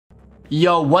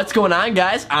Yo, what's going on,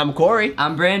 guys? I'm Corey.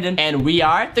 I'm Brandon. And we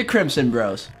are the Crimson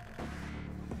Bros.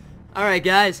 Alright,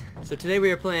 guys. So today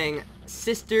we are playing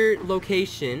Sister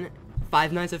Location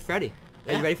Five Nights at Freddy.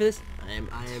 Are you ready for this? I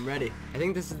am ready. I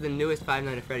think this is the newest Five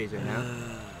Nights at Freddy's right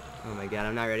now. Oh my god,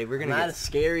 I'm not ready. We're gonna I'm not get... a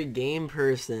scary game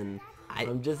person.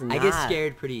 I'm just not. I get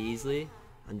scared pretty easily.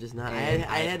 I'm just not. I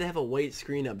had to have a white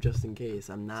screen up just in case.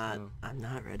 I'm not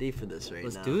ready for this right now.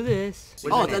 Let's do this.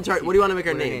 Oh, that's right. What do you want to make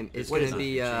our name? It's gonna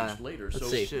be let's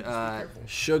see.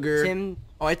 Sugar. Tim.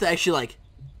 Oh, I have to actually like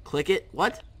click it.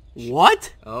 What?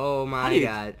 What? Oh my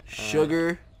god.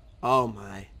 Sugar. Oh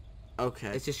my. Okay.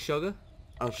 It's just sugar.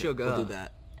 Okay. Sugar. We'll do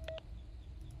that.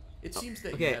 It seems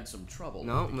that you had some trouble.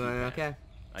 No, with the okay.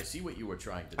 I see what you were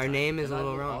trying to. Our name is a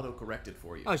little wrong. Auto-correct it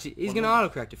for you. Oh, he's gonna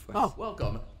auto-correct it for us. Oh,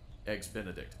 welcome, Eggs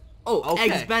Benedict. Oh, okay.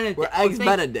 Eggs Benedict. We're Eggs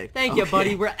Benedict. Thank you,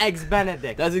 buddy. We're Eggs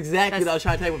Benedict. That's exactly what I was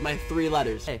trying to type with my 3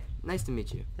 letters. Hey, nice to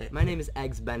meet you. My name is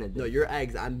Eggs Benedict. No, you're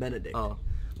Eggs. I'm Benedict. Oh.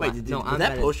 Wait, was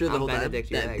that poster the whole time? Benedict,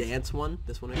 that dance one?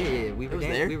 This one? Yeah. We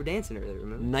were dancing earlier,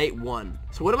 remember? Night 1.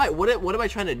 So what am I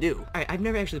trying to do? Alright, I've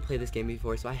never actually played this game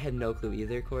before, so I had no clue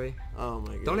either, Corey. Oh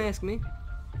my god. Don't ask me.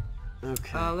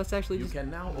 Okay. Let's actually You just can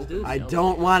now do open this. I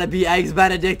don't want to be Eggs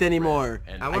Benedict anymore.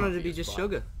 I wanted to be just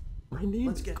Sugar. My name.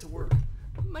 Let's get to work.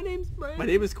 My name's Brian. My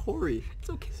name is Corey. It's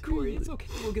okay, Corey. It's okay.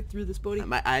 We'll get through this, buddy.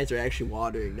 My eyes are actually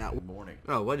watering now. Good morning.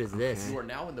 Oh, what is this? You are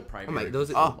now in the primary.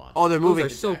 those are, they're moving.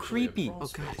 Those are so creepy.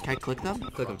 Okay, can I click them?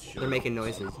 Click them. They're making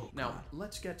noises. Now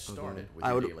let's get started with I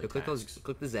your would- daily Click those. tasks.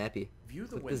 Click the zappy. View the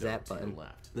click the window zap to your button.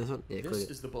 left. This one? Yeah, This click it.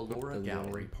 is the Ballora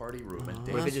Gallery party room and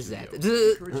Or if it dance just studio. zapped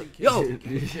it. Encouraging kids Yo! to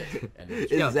get fit and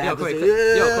enjoy. Yo, Zap Corey,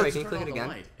 is- Corey, can you Turn click on it the again?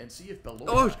 light and see if Ballora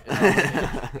Oh, is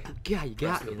on. God, you got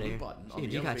Press the me blue there. button on Dude,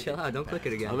 the you got elevated chill out. Don't click it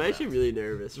keypad. again. I'm actually really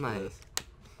nervous for My- this.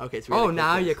 Okay, so we're gonna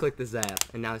now click you this. click the zap,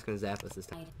 and now it's gonna zap us this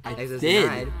time. I Exit did.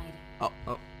 denied. Oh.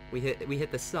 Oh, we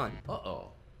hit the sun. Uh-oh.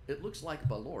 It looks like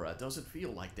Ballora doesn't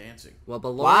feel like dancing. Well,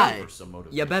 below. Why? For some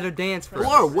motivation. You better dance first.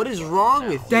 Lord, what is wrong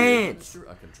with you? Dance. Administer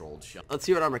a controlled shot. Let's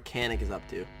see what our mechanic is up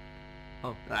to.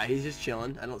 Oh. He's just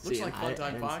chilling. I don't see Looks him. like I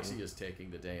Funtime didn't Foxy see is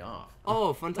taking the day off.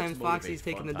 Oh, Fun Let's Times motivate Foxy's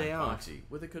taking the day Funtime off. Foxy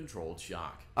with a controlled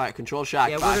shock. Alright, control shock.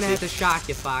 Yeah, we're Foxy. gonna have to shock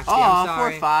you, Foxy. Oh, I'm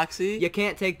sorry. poor Foxy. You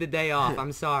can't take the day off.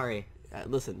 I'm sorry.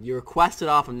 Listen, you requested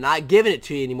off. I'm not giving it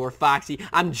to you anymore, Foxy.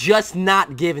 I'm just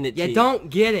not giving it to you. You don't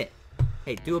get it.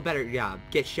 Hey, do a better job.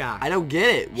 Get shocked. I don't get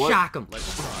it. What? Shock him.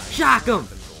 Let's try Shock him.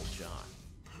 controlled shock.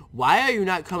 Why are you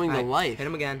not coming to Alright, life? hit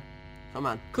him again. Come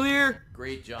on. Clear.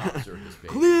 Great job, Circus Baby.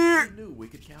 Clear. We knew we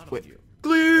could count Wait. on you.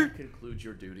 Clear. That concludes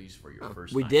your duties for your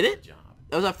first We night did on it? the job.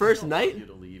 That was our first We don't want night? you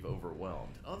to leave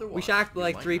overwhelmed. Otherwise, We shocked you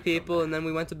like might 3 not come people, back. and then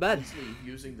we went to bed. Please leave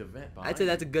using the vent I'd say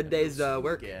that's a good behind you, day's and we'll see you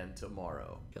work. again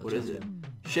tomorrow. What is it?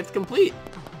 Shift complete.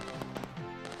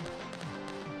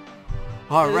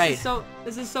 All right.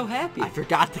 This is so happy. I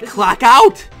forgot to clock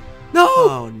out. No.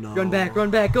 Oh no. Run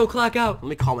back. Go clock out. Let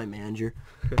me call my manager.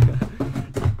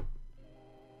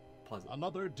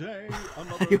 Another day,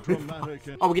 another dramatic.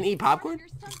 Oh, we can eat popcorn?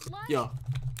 Yo.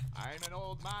 I'm an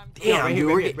old man. Damn, right dude, here,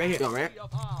 we're right here, Yo, right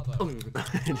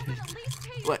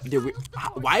right? What, dude?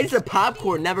 Why does the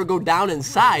popcorn never go down in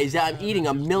size? Yeah, I'm eating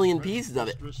a million pieces of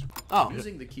it. Oh.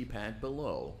 Using the keypad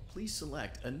below, please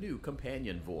select a new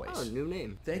companion voice. Oh, new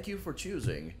name. Thank you for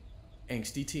choosing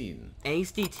Angsty Teen.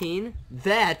 Angsty teen.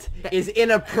 That is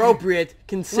inappropriate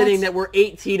considering What? that we're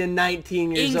 18 and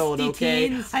 19 years old, Angsty okay?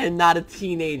 teens? I am not a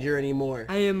teenager anymore.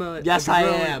 I am a. Yes, a I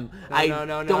grown- am. No, I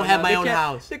no, don't have my The own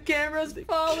house. The camera's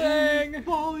falling.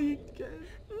 Falling.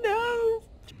 No.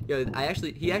 Yo,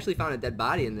 he actually found a dead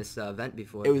body in this vent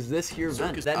before. It was this here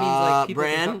vent. That means like people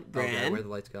can Bran, come- Oh, okay, Bran. where the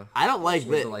lights go? I don't like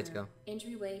Where's this. the lights go?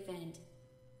 Entryway vent.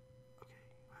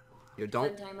 Yo,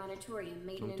 don't. Funtime auditorium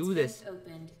maintenance do this. vent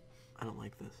opened. I don't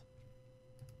like this.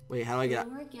 Wait, how do I get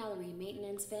out? Lower gallery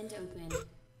maintenance vent opened.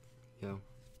 Yo.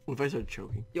 What if I start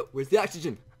choking? Yo, where's the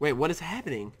oxygen? Wait, what is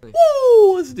happening?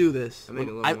 Woo! Let's do this. I'm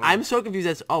making a little I'm so confused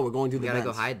as we're going through We the gotta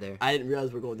go vents. hide there. I didn't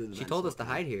realize we're going through the She vents. told us to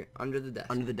hide here, under the desk.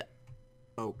 Under the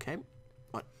Okay.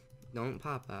 What? Don't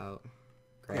pop out.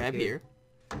 Grab here.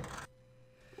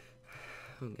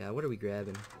 Oh god, what are we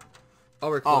grabbing? Oh,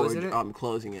 we're Oh, closing it? I'm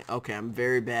closing it. Okay, I'm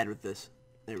very bad with this.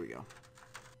 There we go.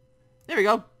 There we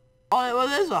go. Oh, well,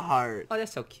 there's a heart. Oh,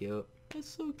 that's so cute. That's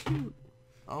so cute.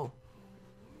 Oh.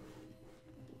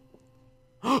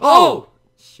 Oh!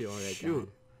 Shoot. Shoot.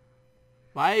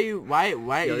 Why Yo,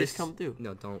 you this- just come through?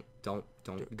 No, don't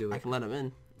do I it. can let him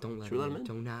in. Don't let Should we let him in?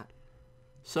 Do not.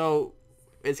 So,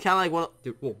 it's kind of like one.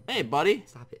 Dude, whoa. Hey, buddy.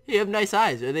 Stop it. You have nice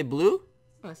eyes. Are they blue?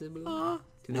 Oh, this is blue.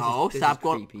 Dude, No, this stop is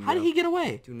going. creepy, How did yo. he get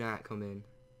away? Do not come in.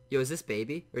 Yo, is this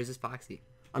baby or is this Foxy?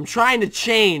 I'm trying to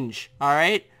change. All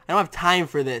right. I don't have time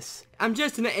for this. I'm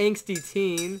just an angsty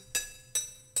teen.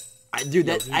 Dude,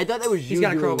 I thought that was you. He's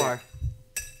got a doing crowbar.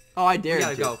 that. Oh, I dare We him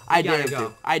gotta to. go. I We dare gotta him go.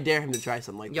 to. I dare him to try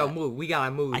something like Yo, that. move. We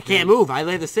gotta move. I can't move. I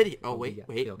lay the city. Oh, wait. Yo,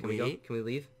 can we go? Can we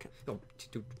leave? Yo,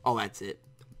 dude, Oh, that's it.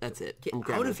 That's it. Get I'm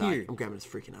grabbing out of his eye. here. I'm grabbing his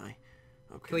freaking eye.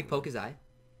 Okay. can we poke his eye?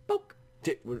 Poke.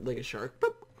 Like a shark.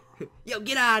 Boop. Yo,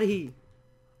 get out of here.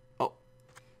 Oh.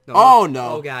 No, Oh, no.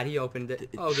 Oh god, he opened it.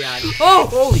 Oh god. Oh,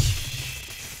 holy.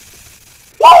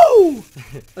 Whoa!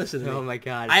 Listen to me. Oh my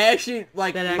god. I actually,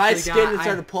 like, That my actually skin got-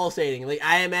 started pulsating. Like,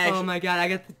 I am actually. Oh my god, I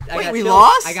got Wait, we chills.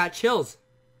 lost? I got chills.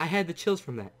 I had the chills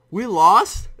from that. We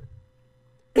lost?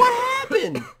 What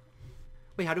happened?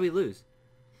 Wait, how do we lose?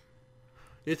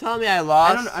 You're telling me I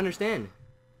lost? I don't understand.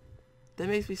 That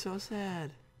makes me so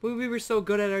sad. We were so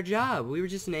good at our job. We were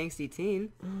just an angsty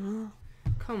teen.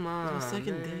 Come on, The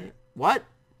second man. day. What?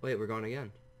 Wait, we're going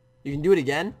again. You can do it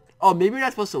again? Oh, maybe you're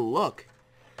not supposed to look.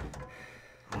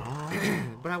 Oh.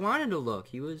 But I wanted to look.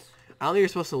 He was... I don't think you're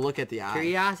supposed to look at the eye.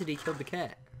 Curiosity killed the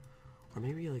cat. Or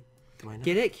maybe like, do I not?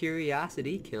 Get it?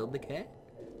 Curiosity killed the cat?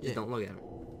 Just Yeah. don't look at him.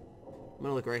 I'm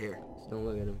gonna look right here. Just don't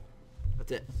look at him.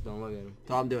 That's it. Just don't look at him.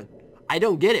 That's all I'm doing. I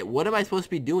don't get it. What am I supposed to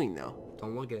be doing though?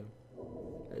 Don't look at him.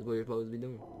 That's what you're supposed to be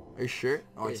doing. Are you sure?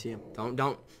 Oh, I Yeah. see him. Don't.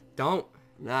 I'm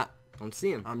not. Don't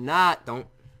see him. I'm not. Don't.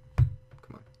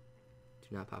 Come on.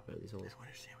 Do not pop out of these holes. I don't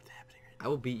understand what's happening right now. I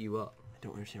will beat you up. I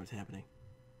don't understand what's happening.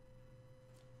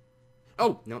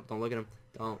 Oh! No, don't look at him.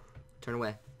 Don't. Turn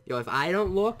away. Yo, if I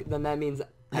don't look, then that means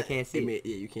I can't see.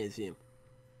 Yeah, you can't see him.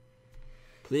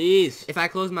 Please. If I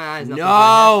close my eyes, nothing's gonna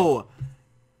happen. No!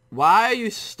 Why are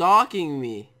you stalking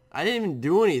me? I didn't even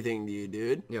do anything to you,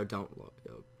 dude. Yo, don't look.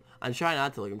 Yo. I'm trying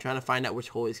not to look. I'm trying to find out which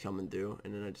hole he's coming through,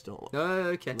 and then I just don't look.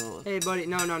 Okay. No. Hey, buddy.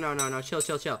 No. Chill.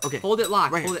 Okay. Hold it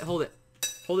locked. Right here. Hold it.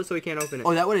 Hold it so he can't open it.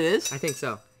 Oh, is that what it is? I think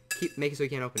so. Make it so he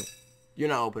can't open it. You're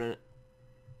not opening it.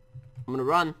 I'm gonna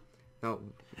run. No.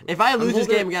 If I lose this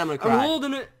holding game it. again, I'm gonna cry. I'm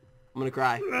holding it. I'm gonna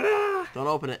cry. Don't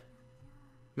open it.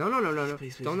 No.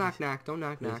 Please, Don't please. knock. Don't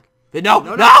knock. No!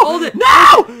 No, No! hold it.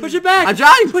 No! Push it back. I'm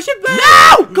trying! Push it back.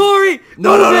 No! Corey.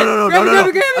 No! move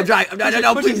it. Grab it. I'm trying.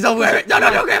 No! Push Please it. don't grab it. No!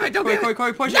 Don't grab it. Don't grab it.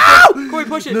 Corey, push No! it. Corey,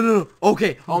 push it. No!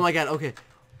 Okay. Oh my God. Okay.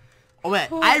 Oh man,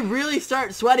 I really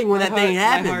start sweating when that thing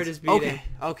happens. My heart is beating.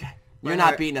 Okay. You're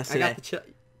not beating us I today. got the chill.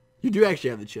 You do actually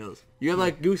have the chills. You have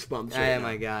like goosebumps. Right Oh now.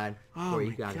 my god. Oh Corey,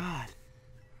 my you got it. God.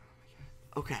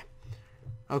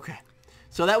 Okay.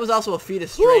 So that was also a feat of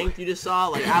strength. You just saw,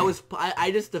 like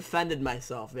I just defended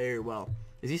myself very well.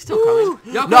 Is he still coming?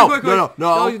 Yo, No, Corey. no.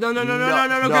 No.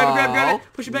 Grab it.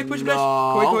 Push it back.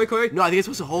 No. Corey. No, I think it's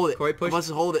supposed to hold it. Corey, push. I'm supposed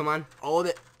to hold it. Come on. Hold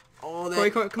it.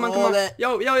 Corey, come on. Hold it.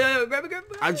 Yo. Grab it.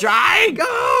 I'm trying.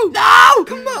 Go. No.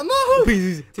 Come on, move.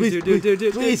 Please. Yo,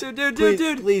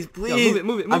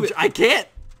 move it. I can't.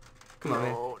 Come on,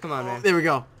 man. Come on, man. There we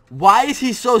go. Why is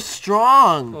he so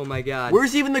strong? Oh my god.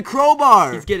 Where's even the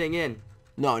crowbar? He's getting in.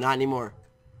 No, not anymore.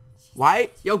 Why?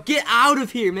 Yo, get out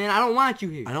of here, man. I don't want you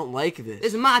here. I don't like this.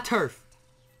 This is my turf.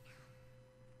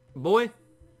 Boy.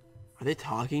 Are they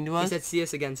talking to He us? said see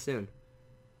us again soon.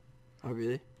 Oh,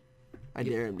 really? I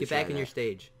dare him to Get try back in that. your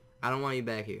stage. I don't want you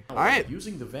back here. All right.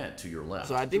 Using the vent to your left.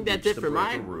 So I think to that's reach it the for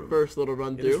my breaker room. first little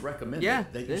run It is through. recommended Yeah,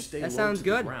 that you stay that low sounds to the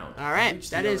good. ground All and right,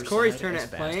 reach that the is other Corey's side turn as at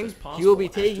fast playing. as possible He will be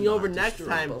as to taking not over next disturb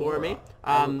time the for me. aura.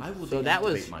 I will So that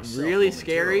was deactivate myself really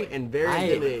scary momentarily. and very I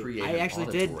intimidating. actually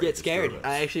did get scared.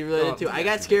 I actually really did too. I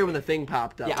got scared when the thing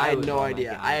popped up. Yeah, I had was- no oh my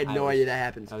idea. God. I had no idea that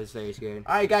happened. I was very scared.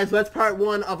 Alright guys, that's part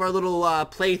one of our little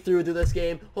playthrough through this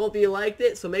game. Hope you liked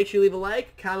it, so make sure you leave a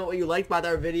like, comment what you liked about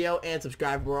our video, and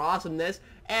subscribe for more awesomeness.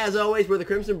 As always, we're the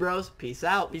Crimson Bros. Peace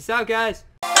out. Peace out, guys.